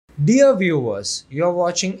Dear viewers, you are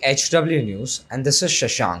watching HW News and this is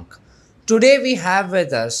Shashank. Today we have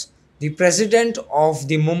with us the president of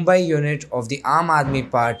the Mumbai unit of the Aam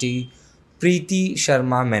Aadmi Party, Preeti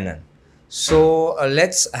Sharma Menon. So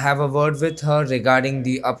let's have a word with her regarding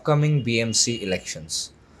the upcoming BMC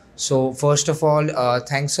elections. So first of all,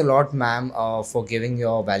 thanks a lot, ma'am, for giving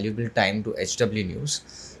your valuable time to HW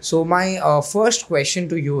News. So my first question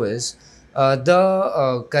to you is,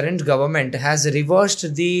 the current government has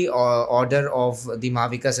reversed the order of the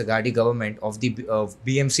Mahavikas Agadi government of the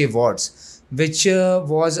BMC wards, which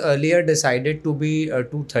was earlier decided to be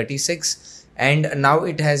 236, and now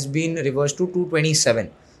it has been reversed to 227.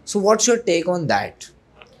 So, what's your take on that?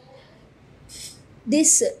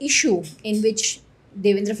 This issue in which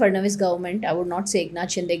Devendra Fadnavis government, I would not say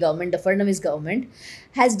Eknath Shinde government, the Fadnavis government,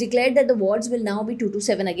 has declared that the wards will now be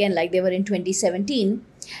 227 again like they were in 2017,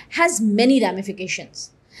 has many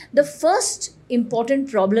ramifications. The first important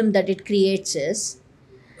problem that it creates is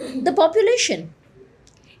the population.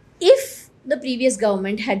 If the previous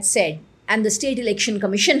government had said, and the State Election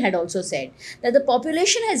Commission had also said, that the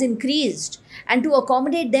population has increased and to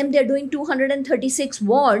accommodate them, they're doing 236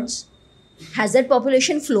 wards, has that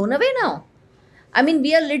population flown away now? I mean,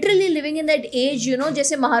 we are literally living in that age,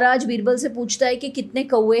 जैसे महाराज बीरबल से पूछता है कि कितने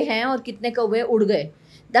कौवे हैं और कितने कौवे उड़ गए.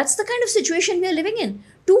 That's the kind of situation we are living in.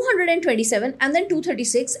 227 and then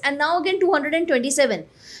 236 and now again 227.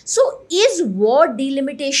 So is ward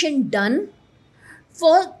delimitation done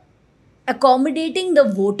for accommodating the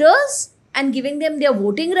voters and giving them their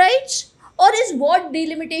voting rights? Or is ward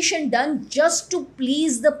delimitation done just to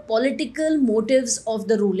please the political motives of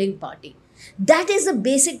the ruling party? That is the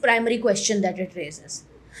basic primary question that it raises.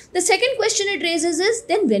 The second question it raises is,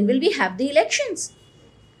 then when will we have the elections?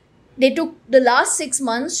 They took the last 6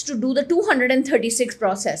 months to do the 236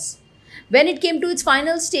 process. When it came to its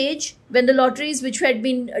final stage, when the lotteries which had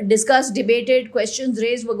been discussed, debated, questions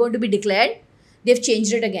raised were going to be declared, they've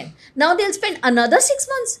changed it again. Now they'll spend another 6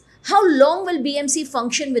 months. How long will BMC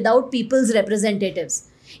function without people's representatives?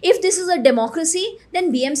 If this is a democracy,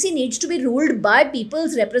 then BMC needs to be ruled by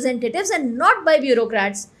people's representatives and not by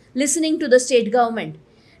bureaucrats listening to the state government.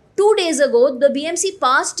 2 days ago, the BMC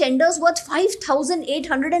passed tenders worth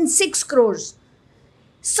 5,806 crores.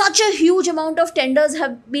 Such a huge amount of tenders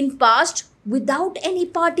have been passed without any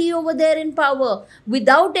party over there in power,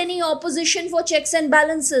 without any opposition for checks and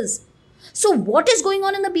balances. So what is going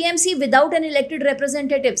on in the BMC without an elected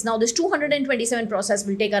representatives? Now this 227 process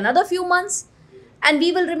will take another few months and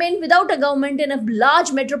we will remain without a government in a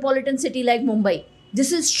large metropolitan city like Mumbai.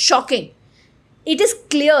 This is shocking. It is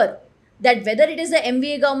clear that whether it is the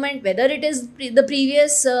MVA government, whether it is the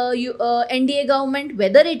previous NDA government,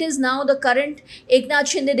 whether it is now the current Eknath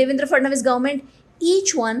Shinde, Devendra Fadnavis government,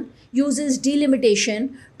 each one uses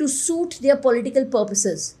delimitation to suit their political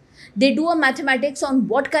purposes. They do a mathematics on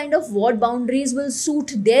what kind of ward boundaries will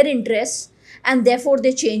suit their interests and therefore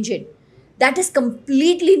they change it. That is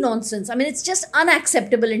completely nonsense. I mean, it's just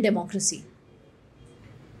unacceptable in democracy.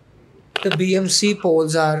 The BMC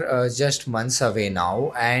polls are just months away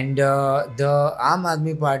now, and the Aam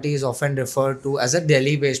Aadmi Party is often referred to as a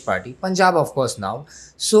Delhi-based party, Punjab, of course, now.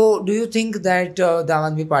 So, do you think that the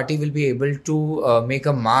Aam Aadmi Party will be able to make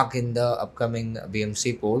a mark in the upcoming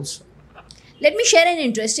BMC polls? Let me share an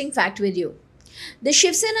interesting fact with you. The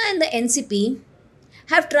Shiv Sena and the NCP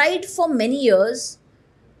have tried for many years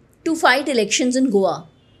to fight elections in Goa.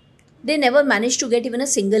 They never managed to get even a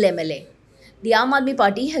single MLA. The Aam Aadmi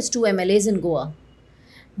Party has 2 MLAs in Goa.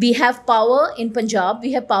 We have power in Punjab,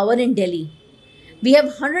 we have power in Delhi. We have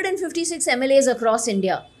 156 MLAs across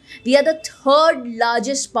India. We are the 3rd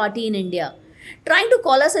largest party in India. Trying to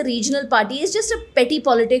call us a regional party is just a petty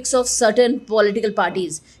politics of certain political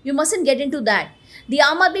parties. You mustn't get into that. The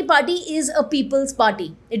Aam Aadmi Party is a people's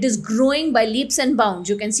party. It is growing by leaps and bounds.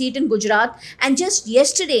 You can see it in Gujarat. And just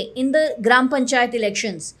yesterday in the Gram Panchayat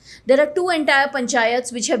elections, there are 2 entire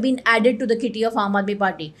panchayats which have been added to the kitty of Aam Aadmi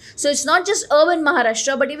Party. So it's not just urban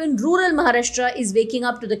Maharashtra, but even rural Maharashtra is waking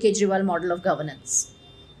up to the Kejriwal model of governance.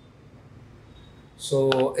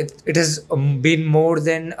 So it has been more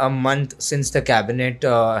than a month since the cabinet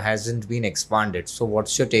hasn't been expanded. So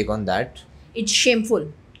what's your take on that? It's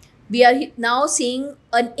shameful. We are now seeing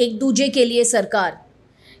an Ek Duje Ke Liye Sarkar.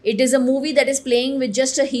 It is a movie that is playing with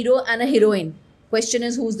just a hero and a heroine. Question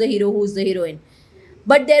is, who's the hero, who's the heroine?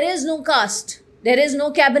 But there is no caste. There is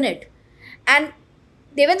no cabinet. And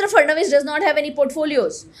Devendra Fadnavis does not have any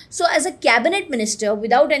portfolios. So as a cabinet minister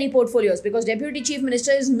without any portfolios, because deputy chief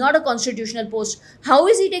minister is not a constitutional post, how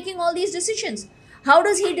is he taking all these decisions? How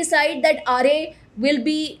does he decide that RA will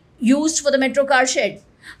be used for the metro car shed?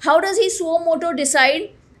 How does he suo moto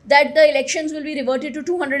decide that the elections will be reverted to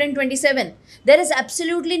 227. There is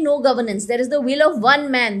absolutely no governance. There is the will of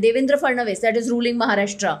one man, Devendra Fadnavis, that is ruling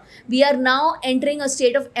Maharashtra. We are now entering a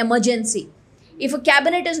state of emergency. If a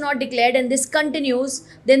cabinet is not declared and this continues,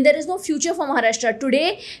 then there is no future for Maharashtra.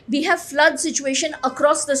 Today, we have flood situation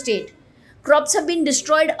across the state. Crops have been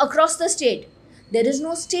destroyed across the state. There is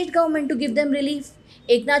no state government to give them relief.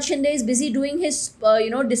 Eknath Shinde is busy doing his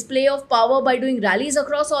display of power by doing rallies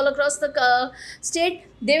all across the state.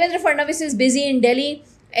 Devendra Fadnavis is busy in Delhi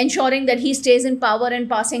ensuring that he stays in power and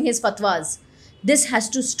passing his fatwas. This has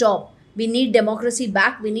to stop. We need democracy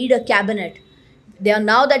back. We need a cabinet.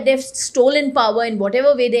 Now that they've stolen power in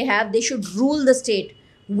whatever way they have, they should rule the state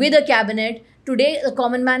with a cabinet. Today, the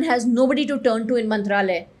common man has nobody to turn to in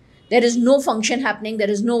Mantralaya. There is no function happening.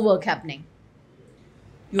 There is no work happening.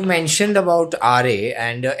 You mentioned about RA,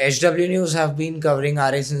 and HW News have been covering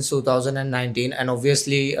RA since 2019, and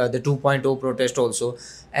obviously the 2.0 protest also.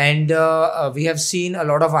 And we have seen a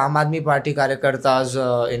lot of Aam Aadmi Party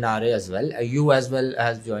karyakartas in RA as well. You as well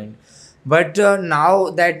has joined. But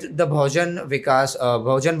now that the Bhujan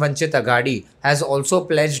Vanchit Aghadi has also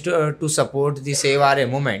pledged to support the Save RA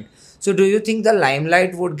movement, so do you think the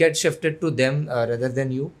limelight would get shifted to them rather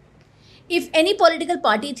than you? If any political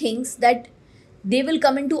party thinks that they will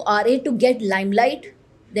come into RA to get limelight,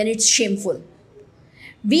 then it's shameful.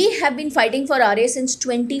 We have been fighting for RA since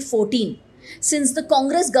 2014. Since the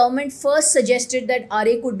Congress government first suggested that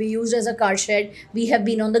RA could be used as a car shed, we have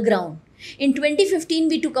been on the ground. In 2015,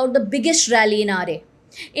 we took out the biggest rally in RA.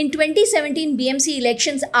 In 2017 BMC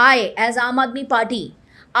elections, I, as Aam Aadmi Party,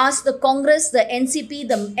 asked the Congress, the NCP,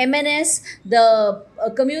 the MNS, the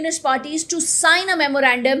communist parties to sign a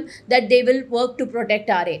memorandum that they will work to protect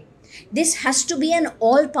RA. This has to be an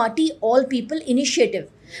all-party, all-people initiative,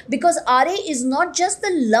 because RA is not just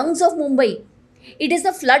the lungs of Mumbai. It is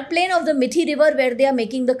the floodplain of the Mithi River where they are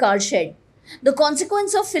making the car shed. The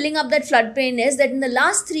consequence of filling up that floodplain is that in the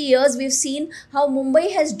last 3 years, we've seen how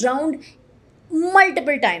Mumbai has drowned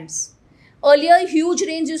multiple times. Earlier, huge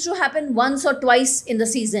rains used to happen once or twice in the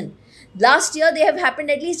season. Last year, they have happened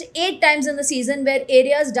at least 8 times in the season where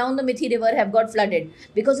areas down the Mithi River have got flooded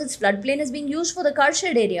because its floodplain is being used for the car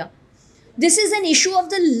shed area. This is an issue of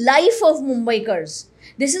the life of Mumbaikars.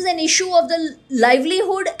 This is an issue of the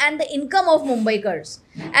livelihood and the income of Mumbaikars.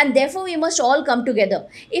 And therefore, we must all come together.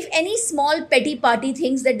 If any small petty party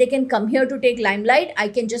thinks that they can come here to take limelight, I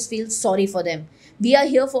can just feel sorry for them. We are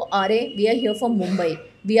here for RA. We are here for Mumbai.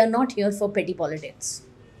 We are not here for petty politics.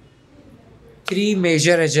 3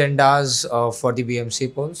 major agendas for the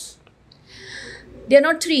BMC polls? They are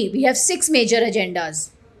not 3. We have 6 major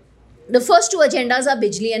agendas. The first 2 agendas are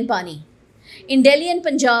Bijli and Pani. In Delhi and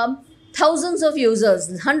Punjab, thousands of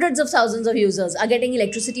users, hundreds of thousands of users are getting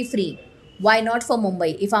electricity free. Why not for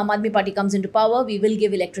Mumbai? If Aam Aadmi Party comes into power, we will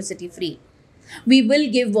give electricity free. We will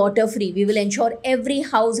give water free. We will ensure every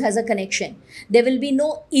house has a connection. There will be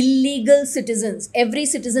no illegal citizens. Every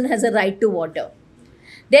citizen has a right to water.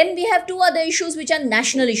 Then we have 2 other issues which are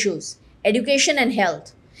national issues: education and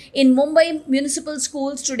health. In Mumbai municipal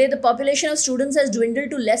schools, today the population of students has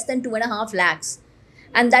dwindled to less than 2.5 lakhs.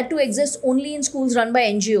 And that too exists only in schools run by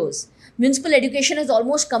NGOs. Municipal education has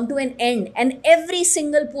almost come to an end, and every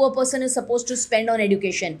single poor person is supposed to spend on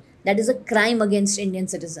education. That is a crime against Indian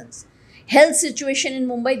citizens. Health situation in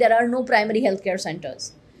Mumbai, there are no primary healthcare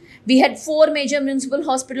centers. We had 4 major municipal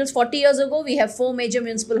hospitals 40 years ago. We have 4 major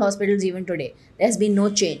municipal hospitals even today. There has been no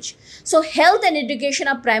change. So health and education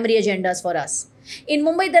are primary agendas for us. In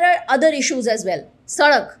Mumbai, there are other issues as well.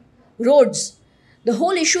 Sadak, roads. The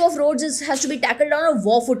whole issue of roads has to be tackled on a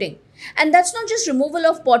war footing. And that's not just removal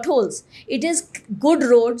of potholes. It is good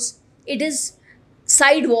roads. It is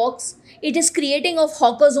sidewalks. It is creating of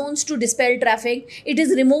hawker zones to dispel traffic. It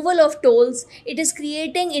is removal of tolls. It is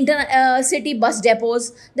creating city bus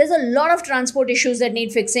depots. There's a lot of transport issues that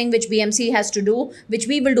need fixing, which BMC has to do, which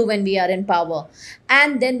we will do when we are in power.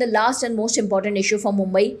 And then the last and most important issue for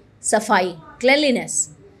Mumbai, Safai,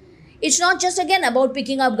 cleanliness. It's not just again about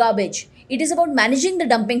picking up garbage. It is about managing the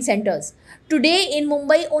dumping centers. Today in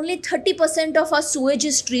Mumbai, only 30% of our sewage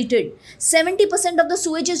is treated. 70% of the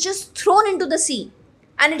sewage is just thrown into the sea.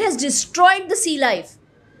 And it has destroyed the sea life.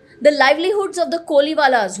 The livelihoods of the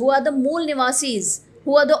Koliwalas, who are the Mool Nivasis,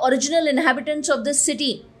 who are the original inhabitants of this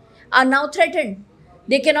city, are now threatened.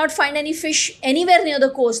 They cannot find any fish anywhere near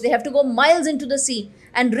the coast. They have to go miles into the sea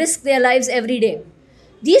and risk their lives every day.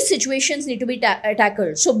 These situations need to be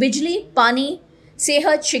tackled. So Bijli, Pani,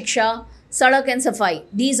 Sehat, Shiksha, Sadak and Safai.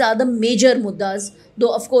 These are the major muddas.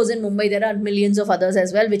 Though of course in Mumbai there are millions of others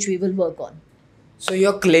as well which we will work on. So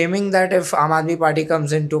you're claiming that if Aam Aadmi Party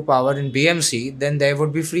comes into power in BMC, then there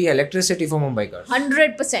would be free electricity for Mumbaikars.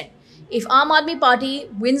 100%. If Aam Aadmi Party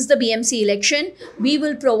wins the BMC election, we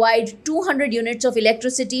will provide 200 units of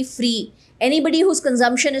electricity free. Anybody whose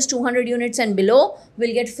consumption is 200 units and below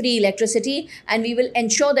will get free electricity, and we will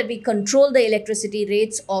ensure that we control the electricity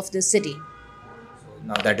rates of the city.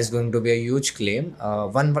 Now that is going to be a huge claim.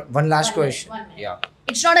 One last question. One minute. Yeah.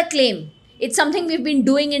 It's not a claim. It's something we've been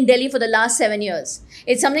doing in Delhi for the last 7 years.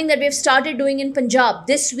 It's something that we've started doing in Punjab.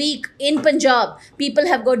 This week in Punjab, people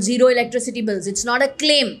have got zero electricity bills. It's not a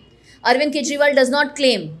claim. Arvind Kejriwal does not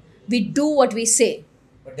claim. We do what we say.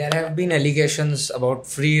 But there have been allegations about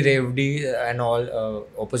free revdi and all.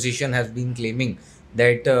 Opposition has been claiming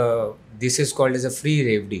that this is called as a free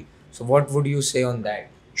revdi. So what would you say on that?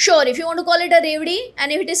 Sure, if you want to call it a revdi, and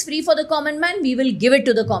if it is free for the common man, we will give it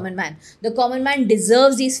to the common man. The common man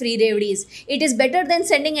deserves these free revdis. It is better than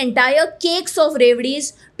sending entire cakes of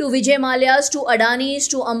revdis to Vijay Mallya's, to Adani's,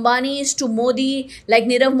 to Ambani's, to Modi, like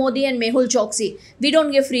Nirav Modi and Mehul Choksi. We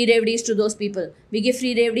don't give free revdis to those people. We give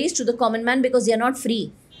free revdis to the common man because they are not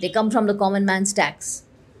free. They come from the common man's tax.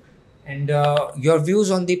 And your views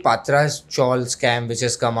on the Patras Chawl scam which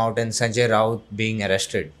has come out and Sanjay Raut being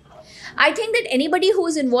arrested? I think that anybody who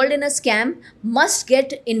is involved in a scam must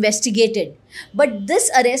get investigated. But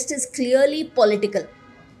this arrest is clearly political.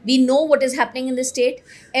 We know what is happening in the state.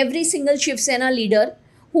 Every single Shiv Sena leader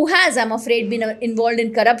who has, I'm afraid, been involved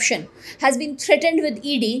in corruption has been threatened with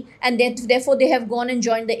ED, and therefore they have gone and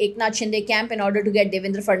joined the Eknath Shinde camp in order to get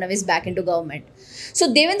Devendra Fadnavis back into government.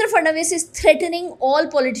 So Devendra Fadnavis is threatening all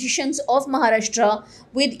politicians of Maharashtra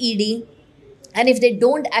with ED. And if they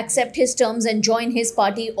don't accept his terms and join his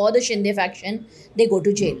party or the Shinde faction, they go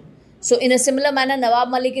to jail. So in a similar manner, Nawab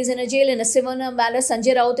Malik is in a jail. In a similar manner,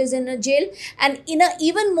 Sanjay Raut is in a jail. And in an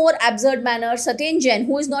even more absurd manner, Satyen Jain,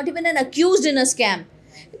 who is not even an accused in a scam,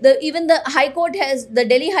 the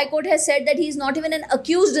Delhi High Court has said that he is not even an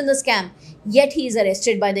accused in the scam, yet he is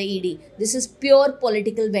arrested by the ED. This is pure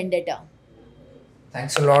political vendetta.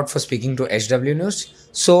 Thanks a lot for speaking to HW News.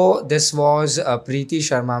 So this was Preeti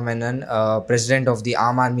Sharma Menon, President of the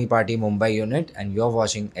Aam Aadmi Party Mumbai unit, and you're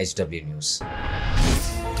watching HW News.